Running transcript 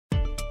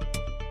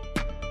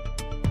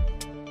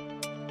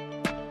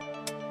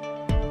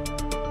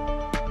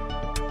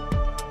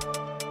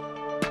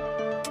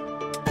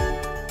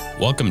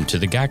Welcome to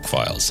the GAC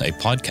Files, a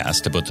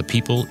podcast about the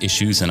people,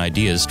 issues and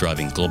ideas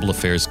driving Global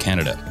Affairs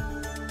Canada.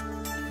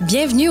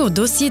 Bienvenue au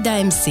dossier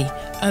d'AMC,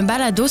 un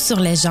balado sur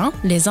les gens,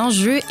 les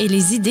enjeux et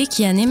les idées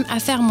qui animent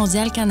Affaires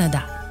mondiales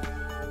Canada.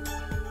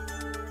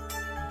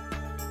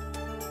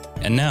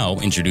 And now,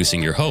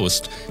 introducing your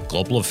host,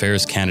 Global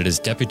Affairs Canada's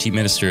Deputy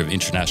Minister of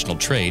International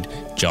Trade,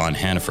 John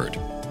Hannaford.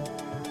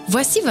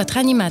 Voici votre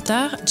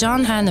animateur,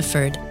 John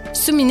Hannaford,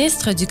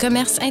 sous-ministre du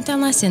Commerce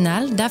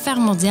international d'Affaires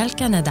mondiales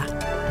Canada.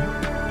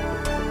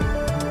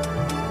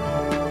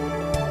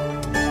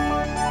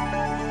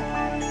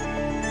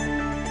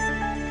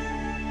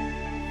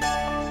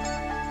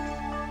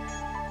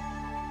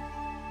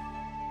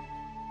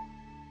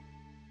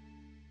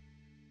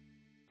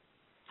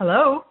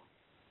 Hello.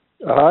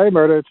 Hi,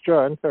 Marta. It's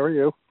John. How are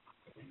you?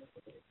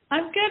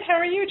 I'm good. How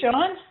are you,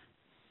 John?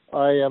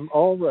 I am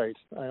all right.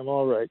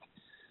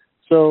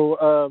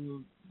 So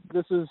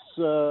this is,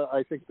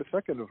 I think, the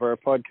second of our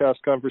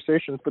podcast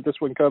conversations, but this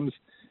one comes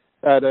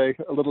at a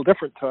little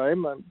different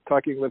time. I'm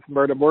talking with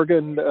Marta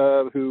Morgan,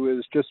 who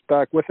is just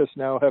back with us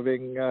now,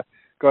 having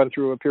gone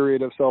through a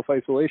period of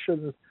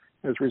self-isolation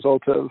as a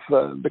result of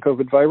the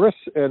COVID virus.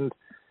 And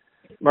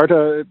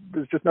Marta,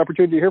 it's just an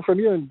opportunity to hear from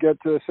you and get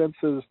a sense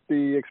of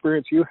the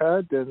experience you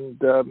had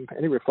and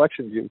any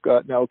reflections you've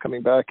got now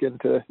coming back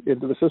into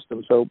the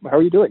system. So how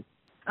are you doing?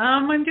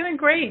 I'm doing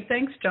great.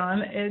 Thanks,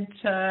 John.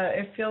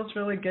 It feels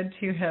really good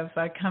to have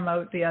come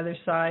out the other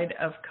side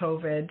of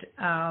COVID.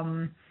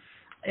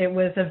 It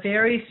was a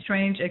very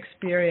strange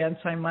experience,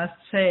 I must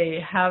say,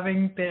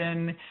 having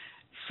been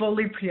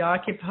fully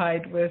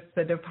preoccupied with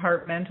the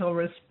departmental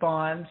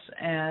response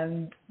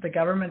and the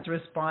government's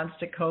response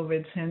to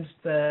COVID since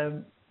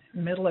the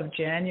middle of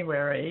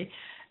January,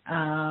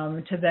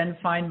 to then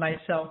find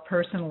myself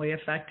personally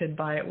affected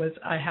by it was,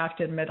 I have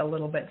to admit, a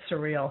little bit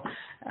surreal.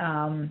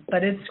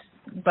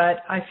 But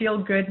I feel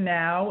good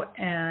now,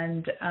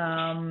 and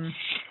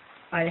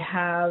I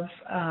have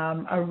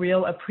a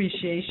real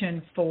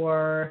appreciation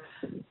for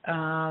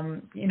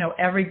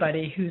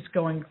everybody who's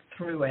going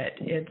through it.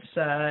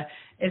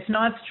 It's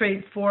not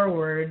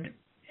straightforward,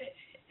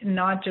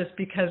 not just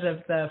because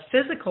of the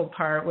physical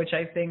part, which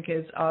I think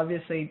is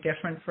obviously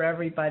different for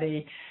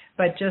everybody,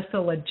 but just the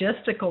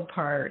logistical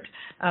part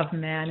of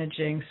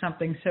managing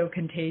something so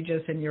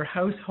contagious in your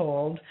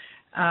household.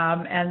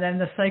 And then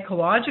the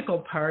psychological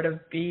part of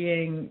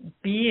being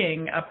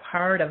a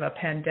part of a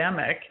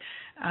pandemic,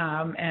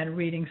 and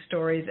reading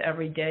stories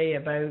every day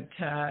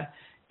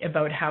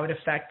about how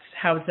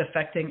it's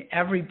affecting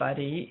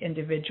everybody,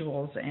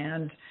 individuals,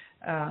 and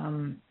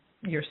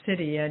your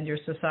city and your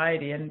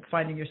society, and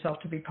finding yourself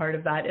to be part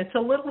of that. It's a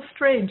little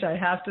strange, I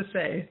have to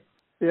say.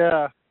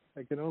 Yeah,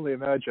 I can only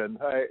imagine.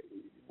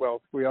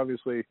 We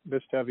obviously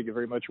missed having you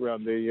very much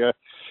around the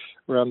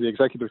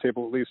executive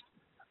table, at least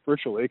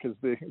virtually, because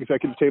the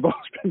executive table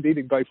has been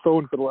meeting by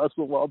phone for the last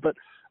little while. But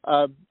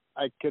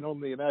I can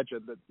only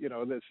imagine that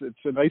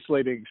it's an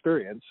isolating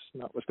experience,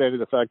 notwithstanding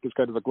the fact it's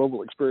kind of a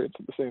global experience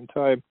at the same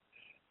time.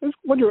 I just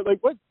wonder,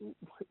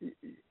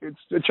 it's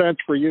a chance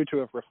for you to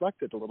have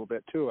reflected a little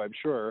bit too, I'm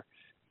sure,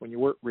 when you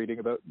weren't reading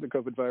about the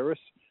COVID virus.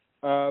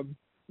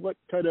 What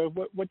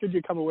did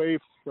you come away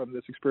from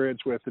this experience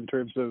with in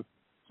terms of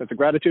sense of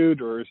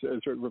gratitude or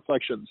sort of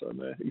reflections on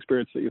the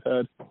experience that you've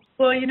had?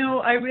 Well,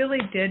 I really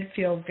did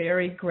feel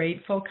very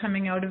grateful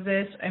coming out of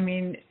this. I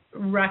mean,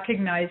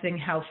 recognizing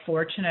how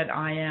fortunate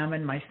I am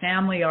and my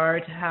family are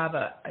to have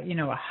a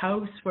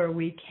house where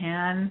we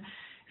can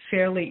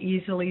fairly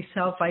easily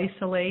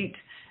self-isolate,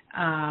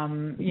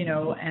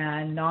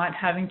 and not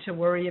having to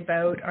worry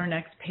about our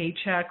next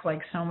paycheck like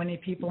so many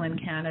people in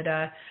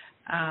Canada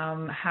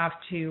have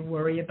to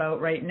worry about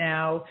right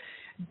now.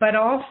 But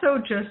also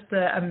just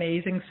the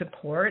amazing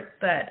support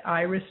that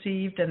I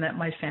received and that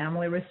my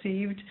family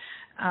received.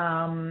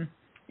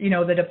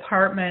 The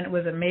department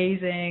was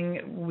amazing.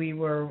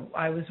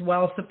 I was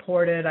well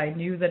supported. I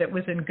knew that it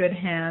was in good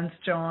hands,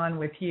 John,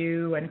 with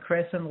you and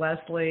Chris and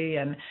Leslie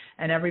and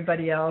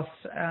everybody else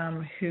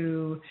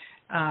who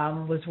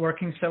was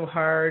working so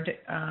hard.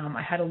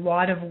 I had a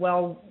lot of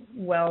well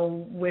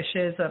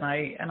wishes, and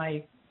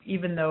I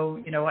even though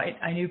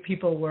I knew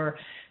people were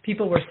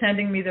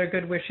sending me their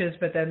good wishes,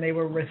 but then they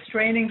were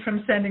restraining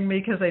from sending me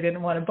because they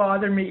didn't want to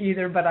bother me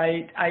either. But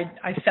I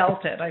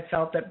felt it. I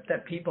felt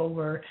that people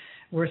were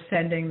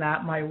sending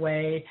that my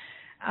way.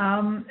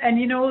 And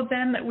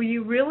then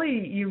you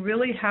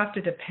really have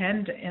to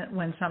depend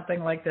when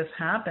something like this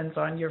happens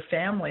on your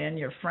family and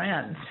your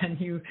friends,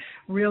 and you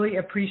really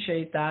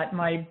appreciate that.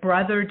 My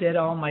brother did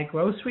all my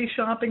grocery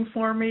shopping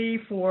for me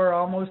for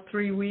almost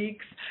 3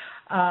 weeks.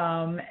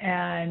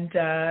 And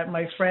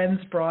my friends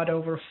brought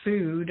over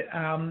food.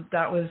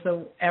 That was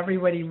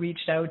everybody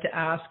reached out to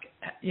ask,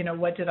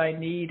 what did I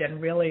need?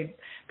 And really,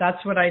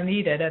 that's what I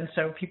needed. And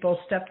so people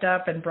stepped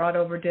up and brought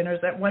over dinners.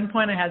 At one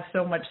point, I had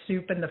so much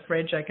soup in the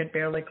fridge, I could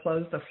barely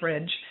close the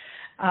fridge.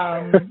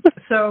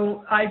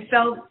 So I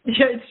felt,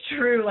 it's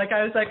true. Like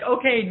I was like,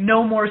 okay,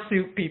 no more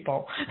soup,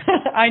 people.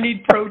 I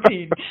need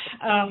protein.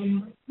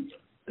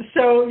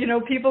 So,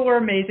 people were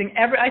amazing.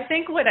 I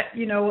think what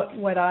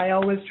I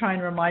always try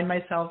and remind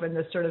myself in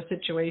this sort of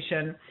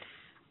situation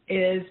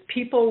is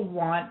people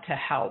want to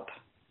help.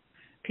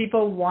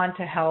 People want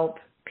to help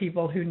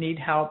people who need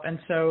help. And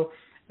so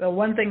the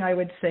one thing I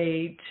would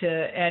say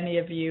to any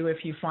of you,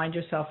 if you find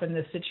yourself in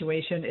this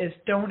situation, is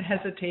don't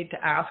hesitate to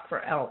ask for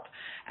help.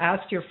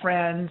 Ask your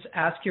friends,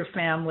 ask your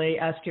family,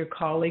 ask your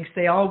colleagues.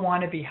 They all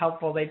want to be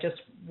helpful. They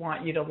just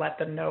want you to let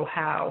them know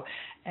how.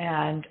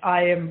 And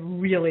I am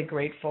really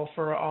grateful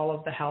for all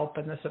of the help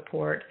and the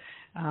support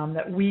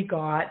that we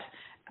got.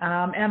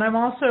 And I'm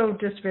also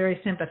just very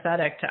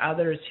sympathetic to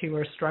others who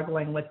are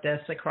struggling with this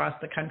across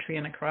the country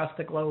and across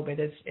the globe. It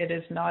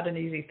is not an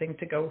easy thing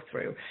to go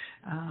through.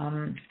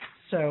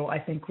 So I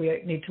think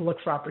we need to look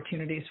for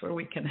opportunities where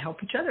we can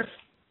help each other.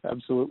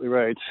 Absolutely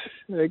right.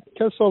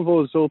 Quelles sont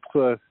vos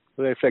autres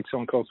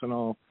réflexions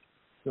concernant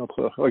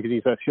notre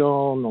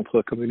organisation,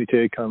 notre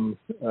communauté comme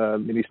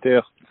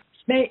ministère?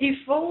 Mais il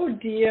faut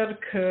dire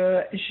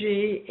que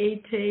j'ai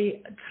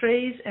été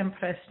très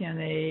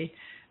impressionnée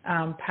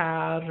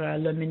par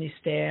le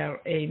ministère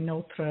et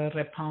notre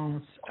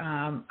réponse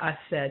à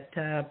cette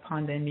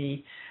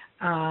pandémie.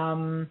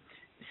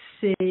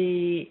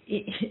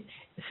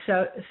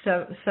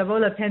 Ça vaut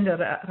la peine de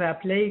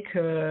rappeler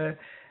que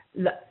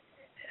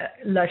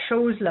la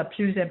chose la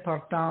plus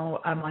importante,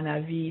 à mon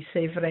avis,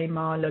 c'est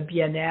vraiment le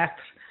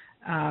bien-être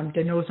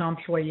de nos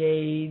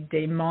employés,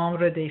 des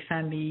membres des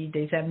familles,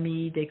 des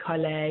amis, des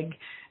collègues.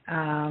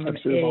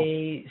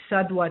 Et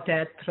ça doit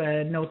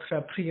être notre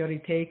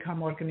priorité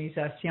comme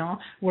organisation.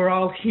 We're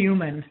all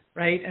human,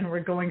 right? And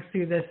we're going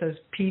through this as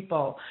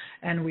people,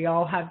 and we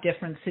all have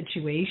different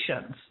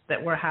situations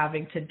that we're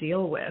having to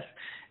deal with.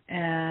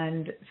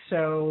 And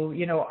so,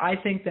 I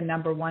think the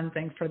number one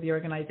thing for the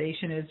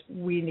organization is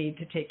we need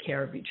to take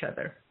care of each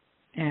other.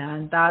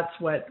 And that's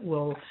what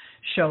will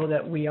show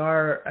that we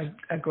are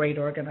a great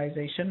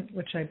organization,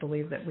 which I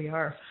believe that we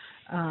are.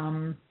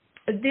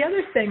 The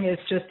other thing is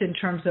just in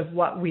terms of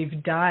what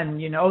we've done,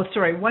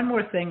 one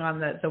more thing on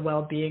the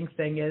well-being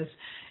thing is,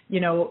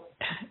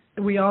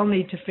 we all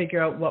need to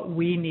figure out what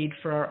we need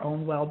for our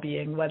own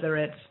well-being, whether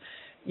it's,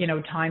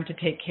 time to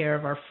take care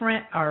of our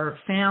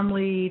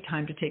family,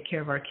 time to take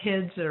care of our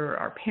kids or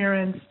our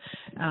parents,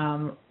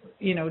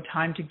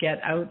 time to get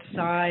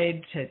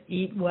outside, to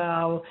eat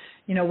well,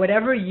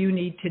 whatever you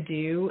need to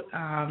do,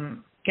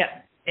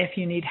 if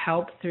you need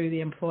help through the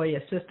employee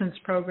assistance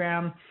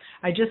program.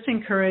 I just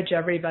encourage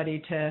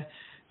everybody to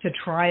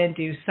try and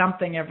do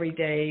something every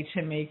day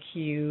to make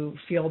you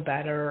feel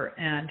better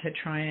and to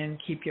try and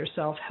keep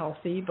yourself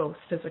healthy, both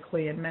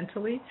physically and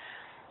mentally.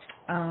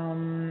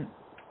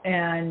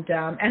 And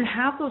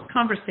have those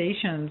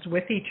conversations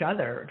with each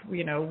other,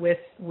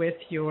 with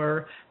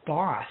your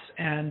boss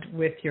and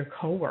with your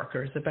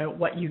coworkers about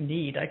what you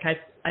need. Like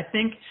I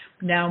think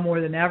now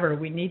more than ever,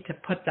 we need to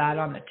put that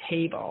on the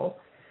table.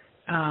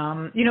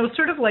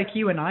 Sort of like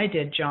you and I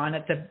did, John,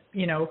 at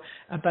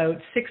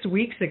about 6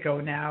 weeks ago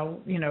now,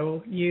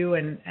 you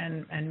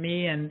and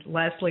me and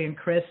Leslie and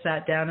Chris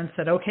sat down and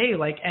said, okay,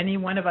 like any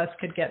one of us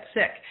could get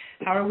sick.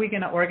 How are we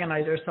going to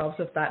organize ourselves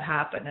if that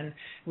happened? And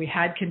we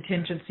had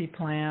contingency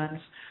plans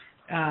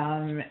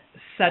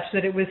such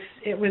that it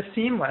was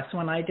seamless.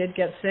 When I did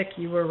get sick,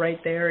 you were right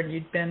there and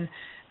you'd been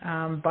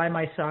by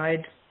my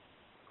side.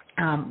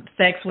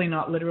 Thankfully,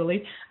 not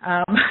literally,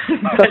 but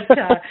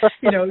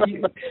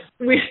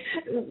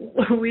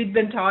we'd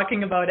been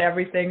talking about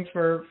everything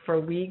for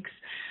weeks,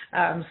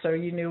 so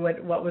you knew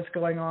what was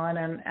going on,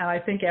 and I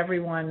think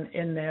everyone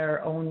in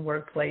their own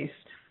workplace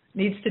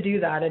needs to do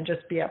that and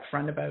just be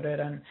upfront about it,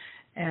 and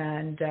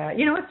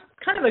it's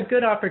kind of a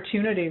good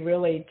opportunity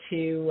really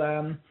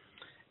to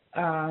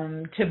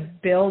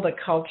build a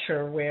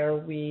culture where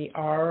we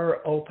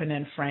are open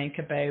and frank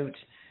about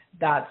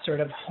that sort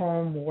of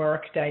home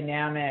work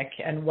dynamic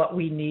and what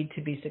we need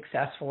to be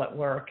successful at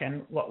work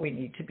and what we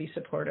need to be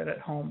supported at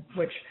home,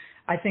 which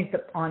I think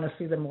that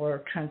honestly, the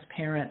more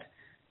transparent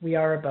we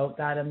are about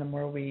that and the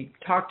more we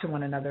talk to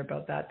one another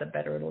about that, the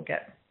better it'll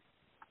get.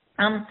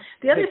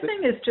 The other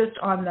thing is just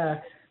on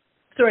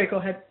sorry, go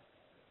ahead.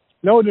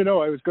 No,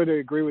 I was going to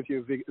agree with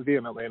you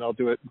vehemently, and I'll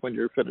do it when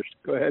you're finished.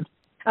 Go ahead.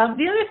 The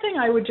other thing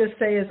I would just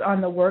say is on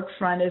the work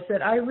front is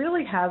that I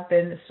really have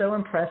been so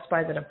impressed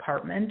by the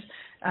department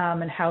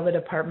and how the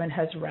department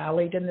has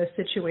rallied in this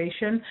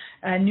situation.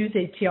 Nous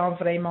étions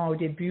vraiment au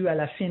début à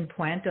la fine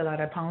pointe de la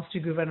réponse du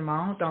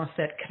gouvernement dans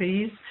cette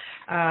crise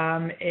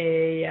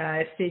et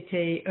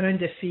c'était un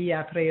défi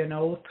après un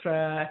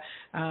autre,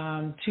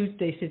 toutes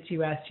des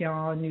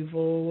situations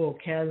nouvelles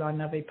auxquelles on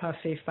n'avait pas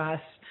fait face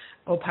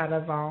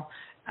auparavant.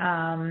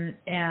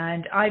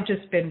 And I've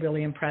just been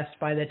really impressed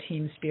by the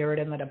team spirit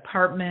in the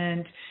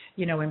department,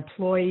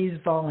 employees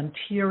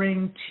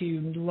volunteering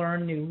to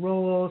learn new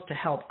roles, to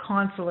help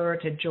consular,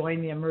 to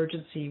join the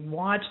emergency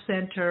watch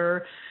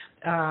center,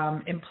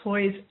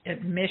 employees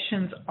at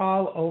missions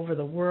all over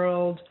the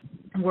world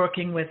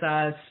working with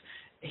us,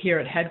 here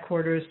at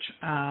headquarters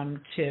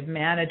to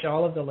manage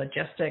all of the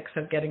logistics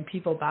of getting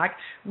people back.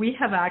 We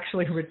have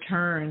actually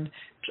returned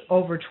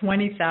over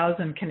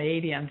 20,000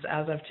 Canadians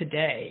as of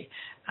today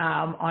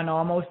on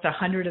almost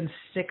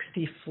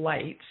 160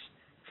 flights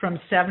from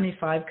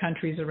 75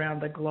 countries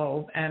around the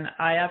globe. And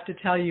I have to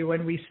tell you,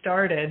 when we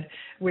started,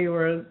 we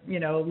were,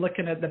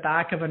 looking at the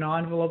back of an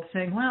envelope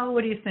saying, well,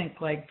 what do you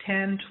think, like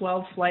 10,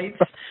 12 flights?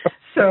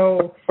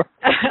 So,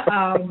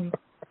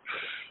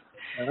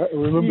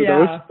 remember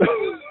those?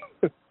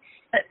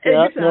 Yeah,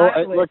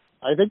 exactly.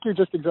 I think you're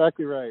just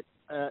exactly right.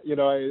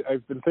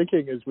 I've been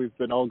thinking as we've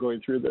been all going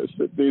through this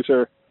that these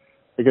are,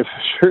 I guess,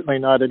 certainly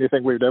not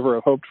anything we'd ever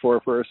have hoped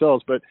for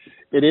ourselves, but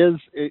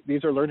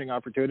these are learning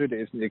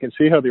opportunities, and you can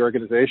see how the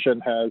organization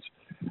has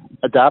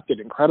adapted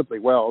incredibly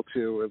well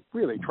to a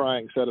really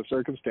trying set of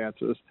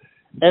circumstances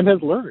and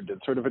has learned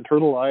and sort of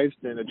internalized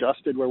and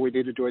adjusted where we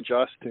needed to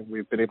adjust, and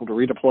we've been able to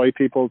redeploy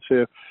people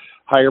to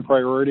higher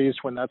priorities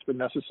when that's been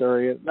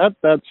necessary.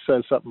 That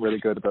says something really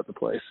good about the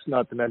place,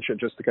 not to mention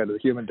just the kind of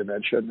the human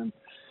dimension.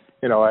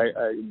 And I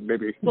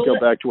maybe go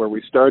back to where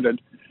we started.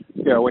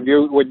 When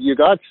you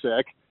got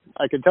sick,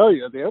 I can tell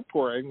you the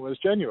outpouring was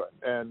genuine,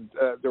 and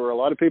there were a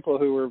lot of people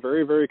who were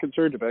very, very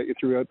concerned about you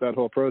throughout that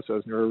whole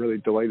process, and we were really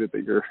delighted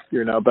that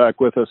you're now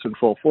back with us in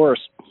full force.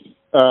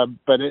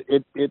 But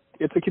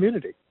it's a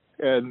community,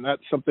 and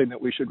that's something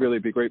that we should really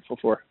be grateful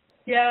for.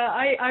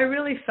 Yeah, I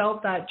really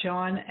felt that,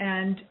 John.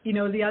 And,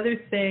 the other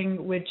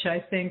thing, which I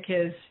think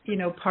is,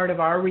 part of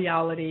our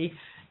reality,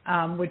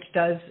 which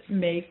does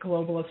make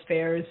Global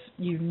Affairs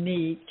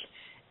unique,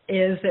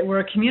 is that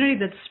we're a community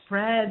that's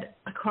spread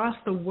across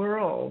the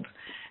world.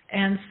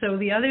 And so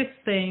the other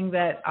thing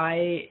that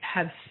I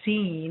have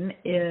seen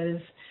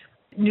is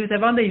nous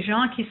avons des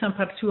gens qui sont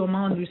partout au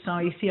monde. Nous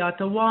sommes ici à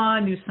Ottawa,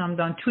 nous sommes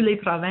dans toutes les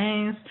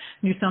provinces,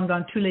 nous sommes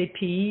dans tous les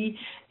pays,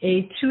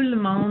 et tout le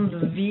monde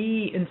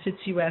vit une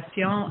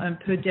situation un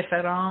peu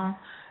différente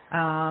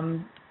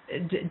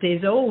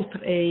des autres.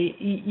 Et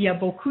il y a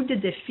beaucoup de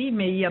défis,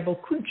 mais il y a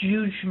beaucoup de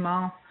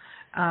jugements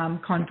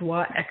qu'on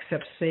doit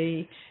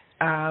exercer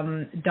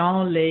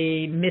dans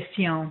les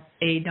missions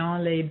et dans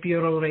les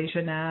bureaux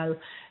régionaux.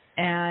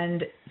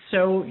 And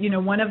so,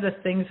 one of the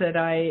things that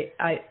I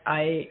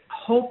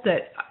hope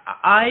that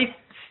I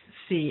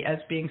see as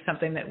being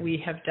something that we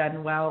have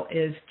done well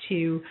is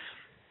to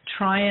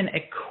try and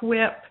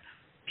equip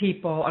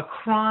people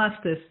across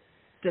this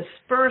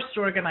dispersed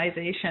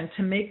organization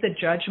to make the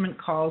judgment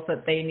calls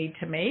that they need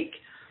to make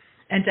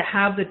and to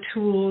have the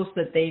tools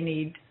that they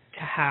need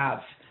to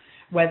have,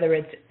 whether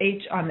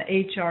it's on the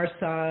HR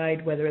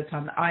side, whether it's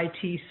on the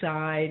IT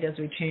side as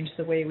we change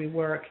the way we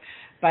work,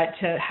 but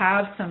to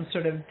have some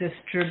sort of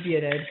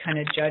distributed kind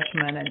of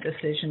judgment and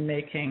decision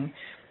making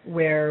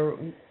where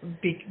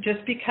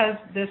just because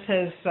this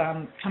has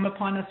come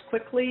upon us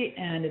quickly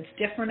and it's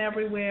different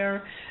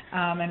everywhere,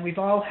 and we've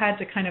all had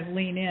to kind of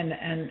lean in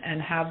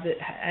and have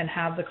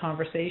the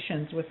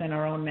conversations within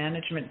our own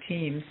management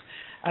teams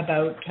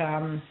about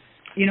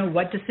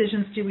what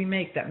decisions do we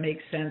make that make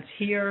sense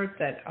here,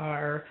 that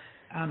are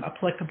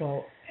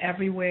applicable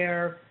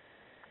everywhere,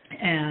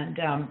 and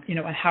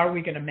and how are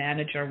we going to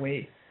manage our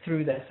way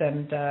through this.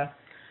 And I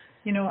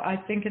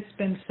think it's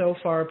been so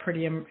far a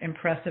pretty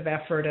impressive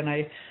effort, and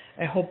I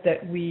hope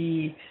that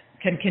we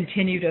can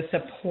continue to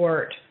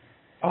support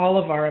all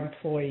of our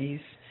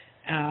employees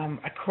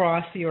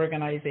across the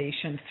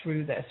organization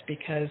through this,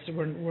 because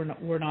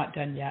we're not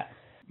done yet.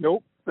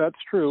 Nope, that's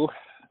true.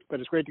 But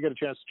it's great to get a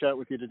chance to chat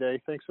with you today.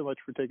 Thanks so much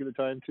for taking the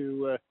time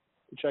to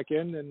check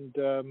in, and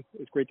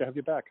it's great to have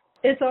you back.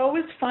 It's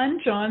always fun,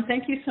 John.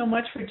 Thank you so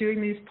much for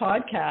doing these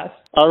podcasts.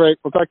 All right,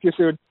 we'll talk to you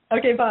soon.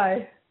 Okay,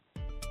 bye.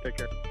 Take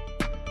care.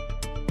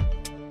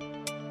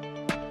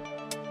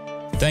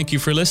 Thank you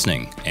for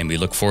listening, and we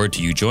look forward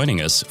to you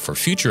joining us for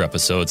future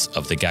episodes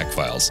of The GAC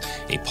Files,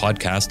 a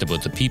podcast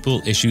about the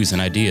people, issues,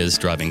 and ideas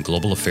driving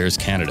Global Affairs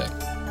Canada.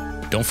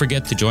 Don't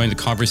forget to join the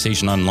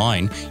conversation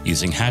online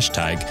using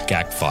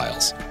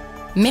 #GACFiles.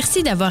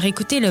 Merci d'avoir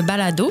écouté le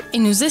balado et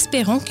nous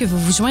espérons que vous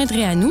vous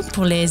joindrez à nous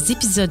pour les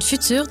épisodes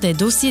futurs des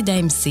Dossiers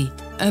d'AMC,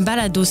 un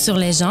balado sur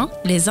les gens,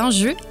 les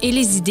enjeux et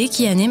les idées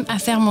qui animent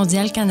Affaires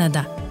mondiales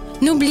Canada.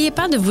 N'oubliez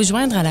pas de vous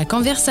joindre à la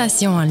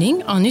conversation en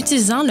ligne en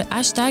utilisant le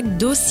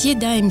 #Dossier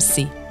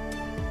d'AMC.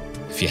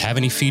 If you have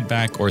any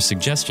feedback or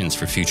suggestions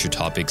for future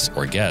topics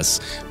or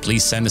guests,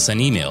 please send us an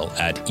email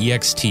at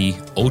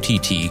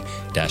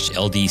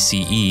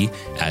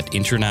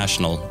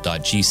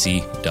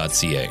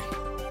extot-ldce@international.gc.ca.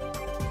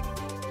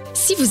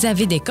 Si vous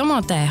avez des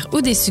commentaires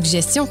ou des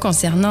suggestions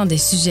concernant des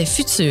sujets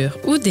futurs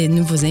ou des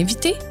nouveaux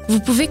invités, vous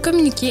pouvez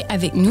communiquer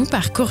avec nous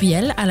par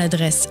courriel à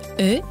l'adresse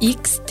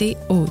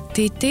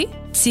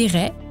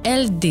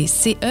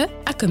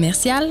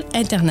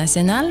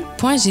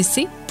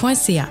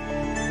extot-ldce@commercialinternational.gc.ca.